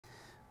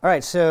All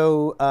right,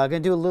 so I'm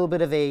going to do a little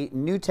bit of a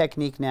new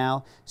technique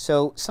now.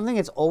 So something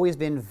that's always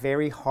been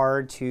very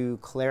hard to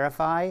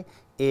clarify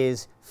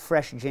is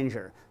fresh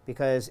ginger,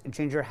 because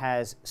ginger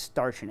has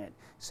starch in it.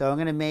 So I'm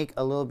going to make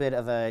a little bit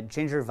of a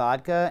ginger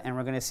vodka, and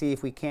we're going to see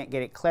if we can't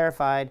get it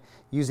clarified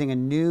using a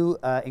new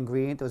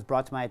ingredient that was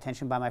brought to my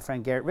attention by my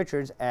friend Garrett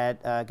Richard at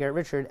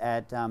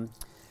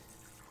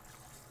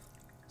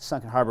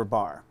Sunken Harbor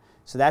Bar.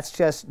 So that's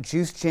just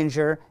juiced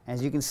ginger.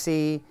 As you can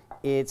see,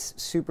 it's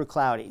super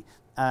cloudy.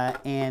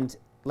 And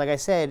like I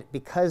said,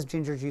 because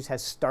ginger juice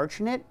has starch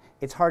in it,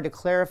 it's hard to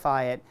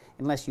clarify it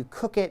unless you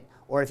cook it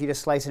or if you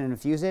just slice it and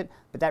infuse it.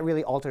 But that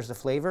really alters the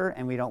flavor,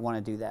 and we don't want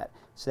to do that.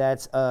 So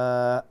that's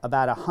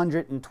about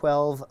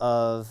 112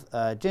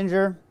 of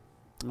ginger.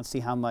 Let's see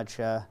how much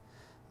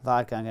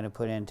vodka I'm going to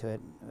put into it.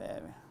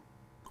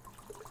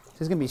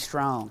 This is going to be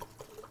strong.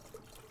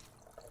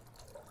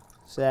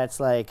 So that's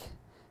like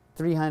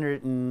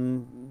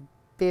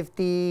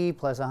 350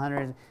 plus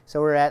 100.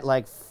 So we're at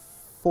like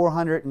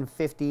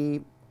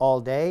 450 all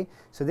day.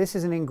 So this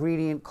is an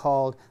ingredient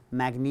called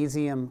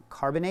magnesium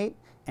carbonate,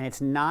 and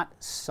it's not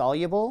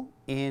soluble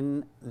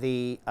in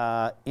the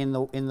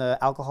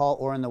alcohol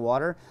or in the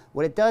water.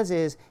 What it does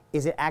is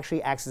it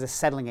actually acts as a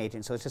settling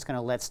agent. So it's just going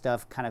to let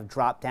stuff kind of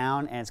drop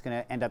down, and it's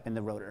going to end up in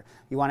the rotor.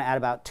 You want to add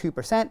about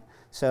 2%.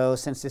 So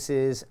since this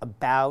is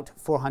about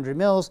 400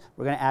 mils,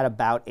 we're going to add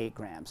about 8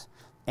 grams.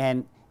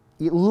 And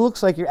it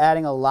looks like you're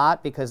adding a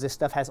lot because this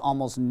stuff has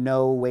almost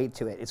no weight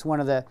to it. It's one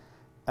of the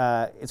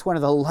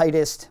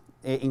lightest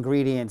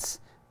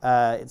ingredients.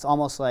 It's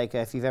almost like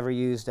if you've ever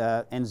used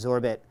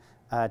Enzorbit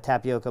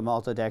tapioca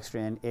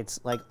maltodextrin, it's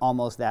like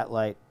almost that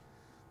light.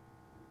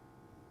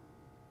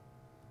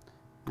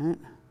 All right.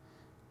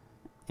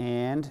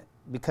 And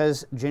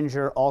because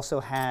ginger also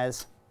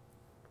has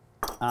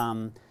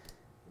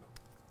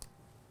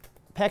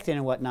pectin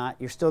and whatnot,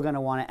 you're still going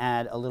to want to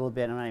add a little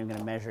bit, I'm not even going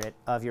to measure it,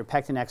 of your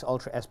Pectin X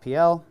Ultra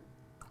SPL.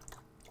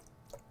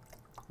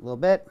 A little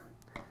bit,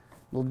 a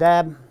little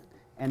dab.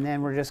 And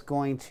then we're just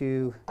going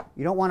to,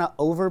 you don't want to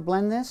over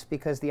blend this,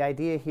 because the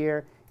idea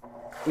here,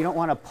 you don't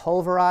want to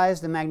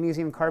pulverize the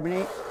magnesium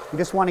carbonate. You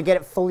just want to get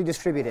it fully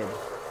distributed.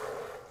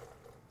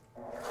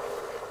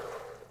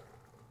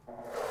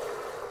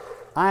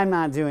 I'm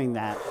not doing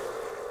that.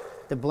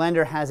 The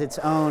blender has its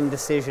own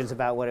decisions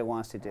about what it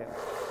wants to do.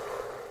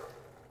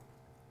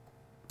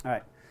 All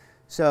right,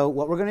 so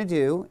what we're going to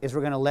do is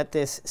we're going to let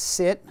this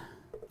sit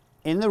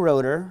in the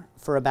rotor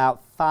for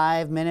about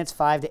 5 minutes,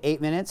 5 to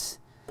 8 minutes,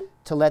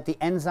 to let the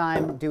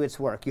enzyme do its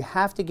work. You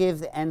have to give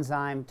the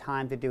enzyme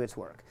time to do its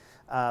work.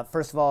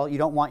 First of all, you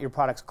don't want your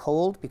products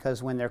cold,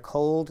 because when they're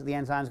cold, the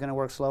enzyme is going to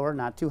work slower.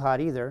 Not too hot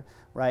either,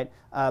 right?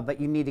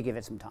 But you need to give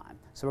it some time.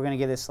 So we're going to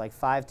give this like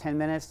 5–10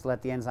 minutes to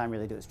let the enzyme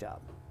really do its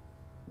job.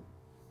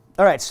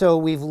 All right, so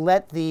we've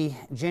let the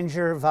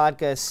ginger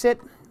vodka sit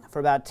for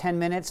about 10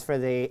 minutes for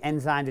the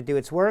enzyme to do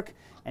its work,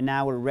 and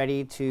now we're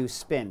ready to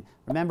spin.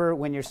 Remember,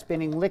 when you're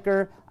spinning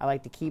liquor, I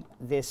like to keep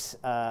this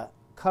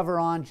cover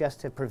on just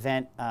to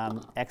prevent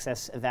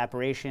excess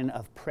evaporation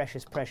of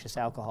precious, precious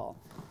alcohol.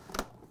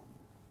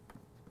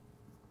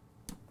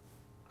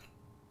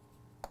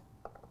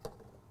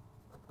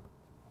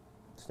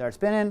 Start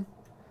spinning,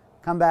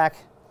 come back,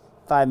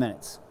 5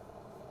 minutes.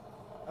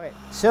 All right,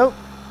 so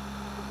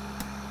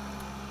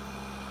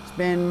it's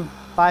been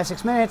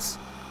 5–6 minutes.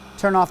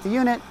 Turn off the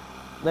unit,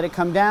 let it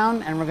come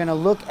down, and we're going to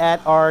look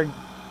at our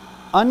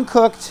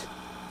uncooked,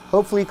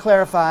 hopefully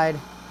clarified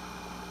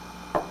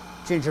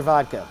ginger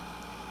vodka.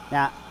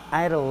 Now,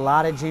 I had a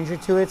lot of ginger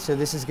to it, so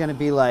this is going to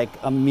be like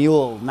a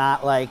mule,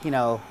 not like, you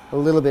know, a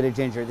little bit of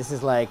ginger. This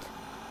is like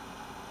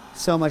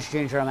so much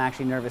ginger, I'm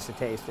actually nervous to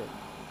taste it.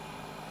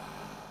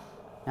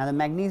 Now, the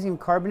magnesium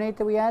carbonate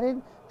that we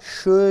added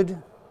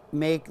should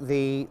make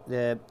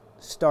the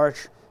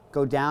starch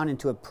go down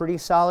into a pretty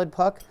solid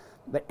puck,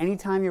 but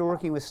anytime you're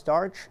working with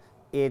starch,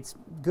 it's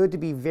good to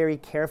be very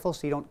careful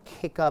so you don't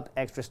kick up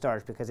extra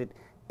starch, because it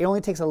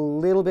only takes a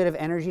little bit of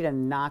energy to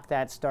knock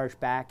that starch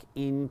back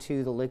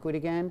into the liquid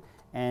again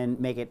and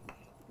make it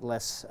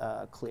less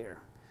clear.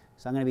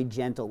 So I'm going to be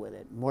gentle with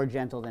it, more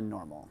gentle than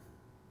normal.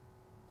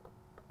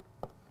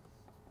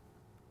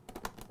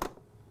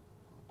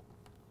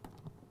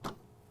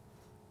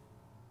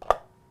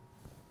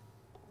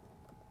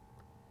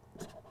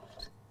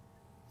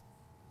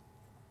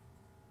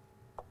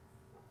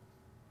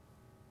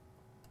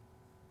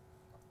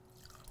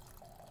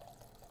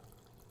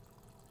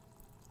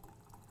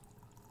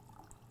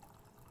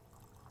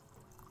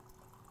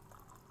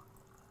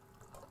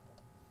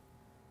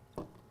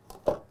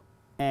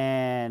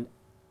 And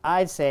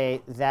I'd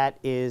say that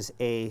is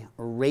a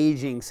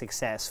raging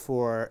success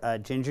for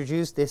ginger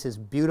juice. This is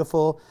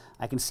beautiful.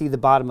 I can see the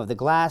bottom of the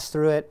glass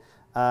through it.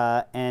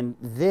 And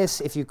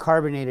this, if you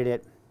carbonated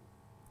it,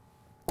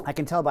 I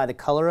can tell by the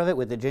color of it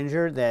with the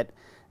ginger that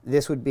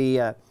this would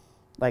be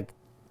like,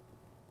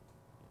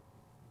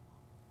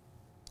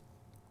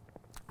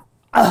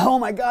 oh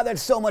my God,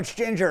 that's so much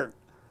ginger.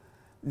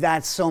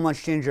 That's so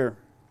much ginger.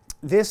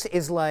 This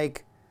is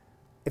like,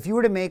 if you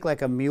were to make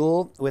like a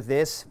mule with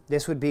this,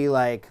 this would be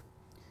like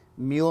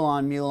mule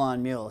on mule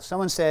on mule. If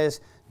someone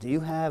says, do you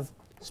have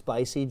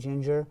spicy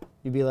ginger?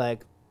 You'd be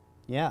like,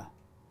 yeah,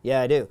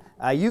 I do.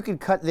 You could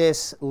cut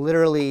this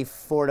literally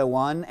 4 to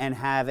 1 and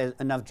have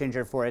enough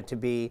ginger for it to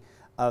be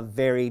a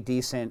very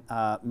decent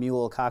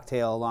mule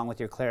cocktail along with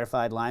your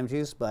clarified lime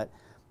juice, but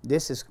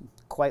this is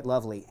quite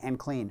lovely and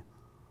clean.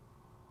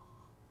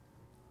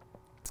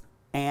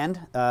 And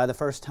the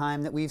first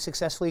time that we've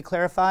successfully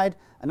clarified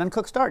an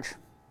uncooked starch.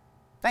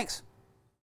 Thanks.